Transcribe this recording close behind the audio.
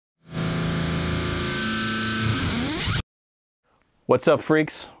What's up,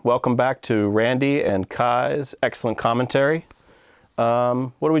 freaks? Welcome back to Randy and Kai's excellent commentary. What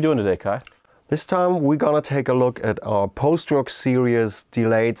are we doing today, Kai? This time we're gonna take a look at our post-rock series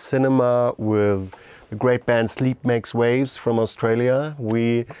Delayed Cinema with the great band SLEEPMAKESWAVES from Australia.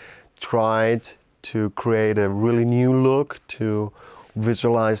 We tried to create a really new look to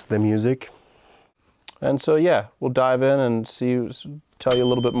visualize the music. And so, yeah, we'll dive in and tell you a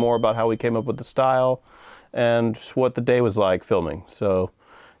little bit more about how we came up with the style and what the day was like filming. So,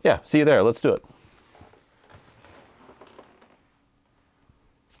 yeah, see you there. Let's do it.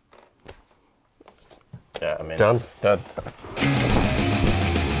 Yeah, I mean, Done.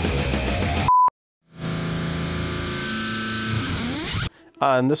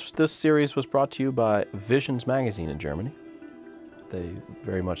 And this series was brought to you by Visions magazine in Germany. They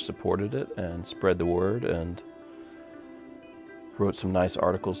very much supported it and spread the word and wrote some nice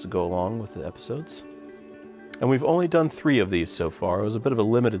articles to go along with the episodes. And we've only done 3 of these so far. It was a bit of a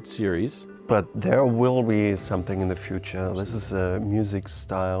limited series. But there will be something in the future. This is a music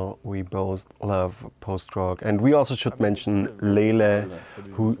style we both love, post-rock. And we also should mention Lehle,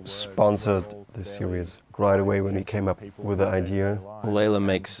 who sponsored the series right away when we came up with the idea. Lehle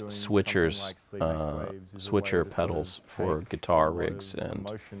makes switchers, switcher pedals for guitar rigs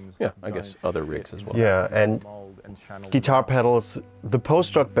and, yeah, I guess other rigs as well. Yeah, and guitar pedals. The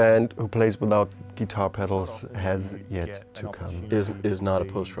post-rock band who plays without guitar pedals has yet to come. Is not a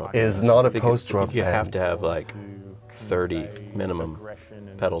post-rock. Is not a post-rock band. You have to have like 30 minimum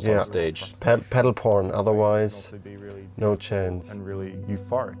pedals on stage. Pedal porn, otherwise no chance. And really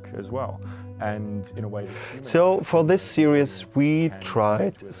euphoric as well. And in a way so for this series we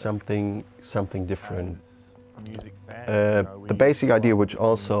tried something different. The basic idea, which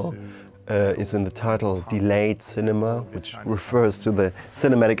also is in the title, Delayed Cinema, which refers to the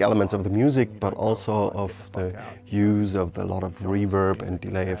cinematic elements of the music, but also of the use of a lot of reverb and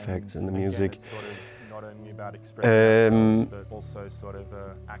delay effects in the music.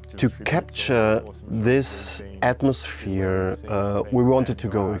 To capture this atmosphere, we wanted to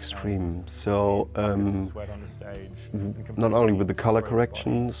go extreme. So not only with the color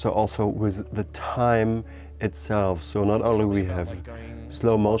correction, so also with the time itself. So not only we have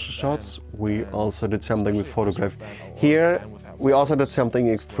slow motion shots, we also did something with photograph. Here we also did something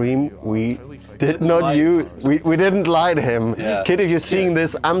extreme. We didn't lie to him. Yeah. Kid, if you're seeing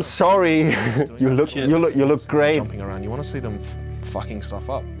this, I'm sorry. you look great. Jumping around, you want to see them fucking stuff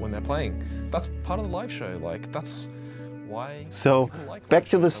up when they're playing. That's part of the live show. Like, that's why. So back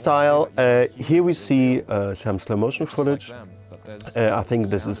to the style. Here we see some slow motion footage. I think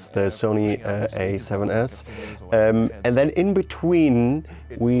this is the Sony A7S. And then in between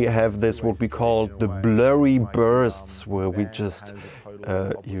we have this, what we call the blurry bursts, where we just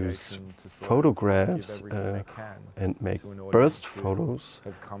use photographs and make burst photos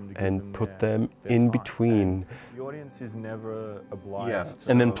and put them in between. The audience is never obliged.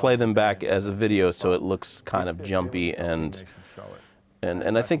 Yeah. And then play them back as a video so it looks kind of jumpy and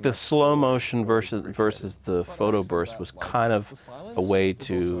I think the slow motion versus the photo burst was kind of a way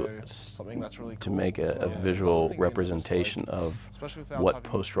to make a visual representation of what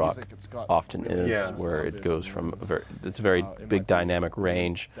post-rock often is, where it goes from it's a very big dynamic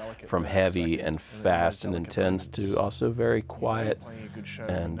range from heavy and fast and intense to also very quiet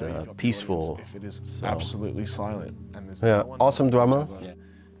and peaceful. So. Absolutely silent. Yeah, awesome drummer. Yeah.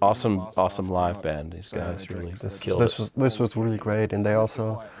 Awesome live band. These guys really killed it. This was really great, and they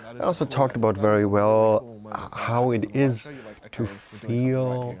also talked about very well how it is to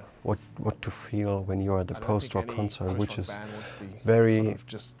feel what to feel when you're at the post-rock concert, which is very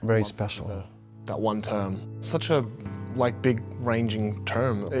special. That one term, such a big ranging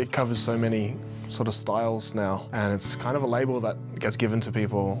term. It covers so many sort of styles now, and it's kind of a label that gets given to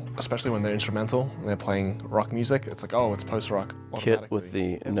people, especially when they're instrumental and they're playing rock music. It's like, oh, it's post-rock. Kit with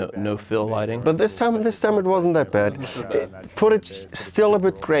the no fill lighting. But this time it wasn't that bad. Footage still a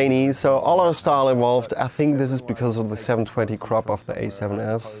bit grainy, so all our style evolved. I think this is because of the 720 crop of the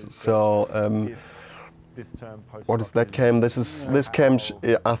A7S. So what is that cam? This cam,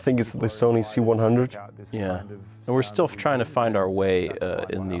 I think, is the Sony C100. Yeah, and we're still trying to find our way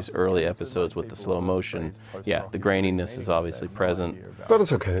in these early episodes with the slow motion. Yeah, the graininess is obviously present. But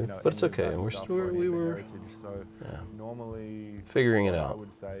it's okay. But it's okay. We were figuring it out.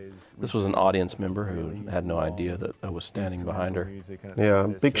 This was an audience member who had no idea that I was standing behind her. Yeah,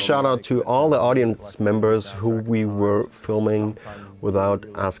 big shout out to all the audience members who we were filming without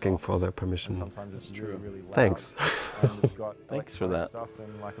asking for their permission. That's true. Thanks. Thanks for that.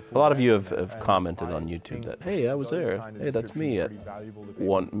 A lot of you have commented on YouTube that, hey, I was there. Hey, that's me at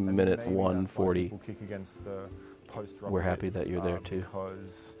 1 minute 1:40. we're happy that you're there too.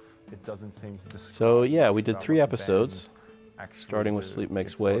 Because it doesn't seem to describe So yeah, we much did about 3 what the episodes, bands actually starting with do. Sleep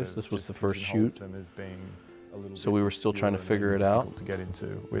Makes It sort Waves. of This was just the first pigeonholes shoot. them as being a little So bit we were still trying to obscure and figure it maybe out. difficult to get into,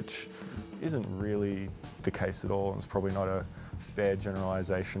 which isn't really the case at all, and it's probably not a fair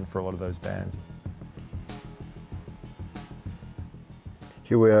generalization for a lot of those bands.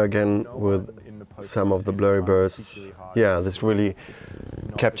 Here we are again with some of the blurry bursts. Yeah, this really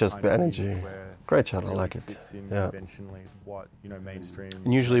captures the energy. Great shot, I like it. Yeah.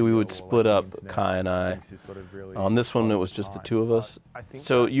 And usually we would split up, Kai and I. On this one, it was just the 2 of us.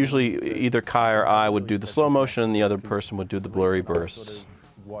 So usually either Kai or I would do the slow motion and the other person would do the blurry bursts.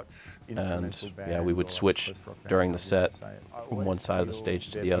 And yeah, we would switch during the set from one side of the stage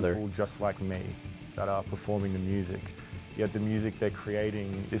to the other. People just like me that are performing the music. Yet the music they're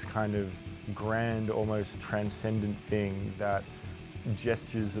creating, this kind of grand, almost transcendent thing that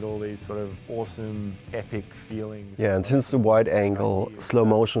gestures at all these sort of awesome, epic feelings. Yeah, and since the wide angle, slow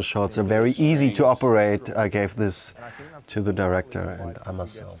motion shots are very easy to operate, I gave this to the director and I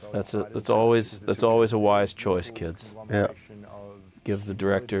myself. That's always a wise choice, kids. Yeah. Give the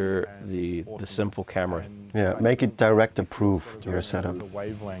director the simple camera. Yeah, make it director-proof, your setup. The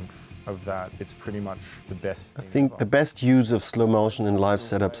wavelength of that, it's pretty much the best I thing think ever. the best use of slow motion in live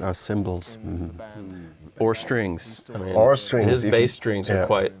setups are cymbals. Or strings. I mean, Or strings, his if bass you- strings yeah.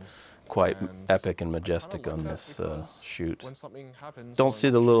 are quite epic and majestic on this shoot. Don't see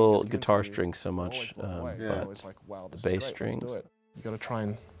the little guitar strings so much, but the bass strings. You got to try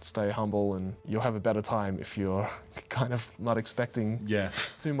and stay humble, and you'll have a better time if you're kind of not expecting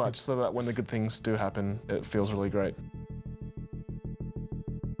too much, so that when the good things do happen, it feels really great.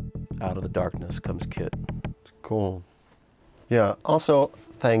 Out of the darkness comes Kit. Cool. Yeah, also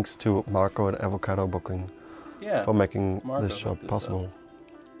thanks to Marco at Avocado Booking for making Marco this shot hooked this possible.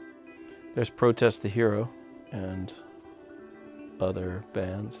 There's Protest the Hero and other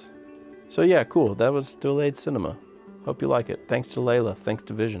bands. So yeah, cool. That was Delayed Cinema. Hope you like it. Thanks to Lehle. Thanks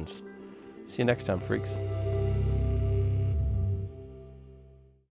to Visions. See you next time, freaks.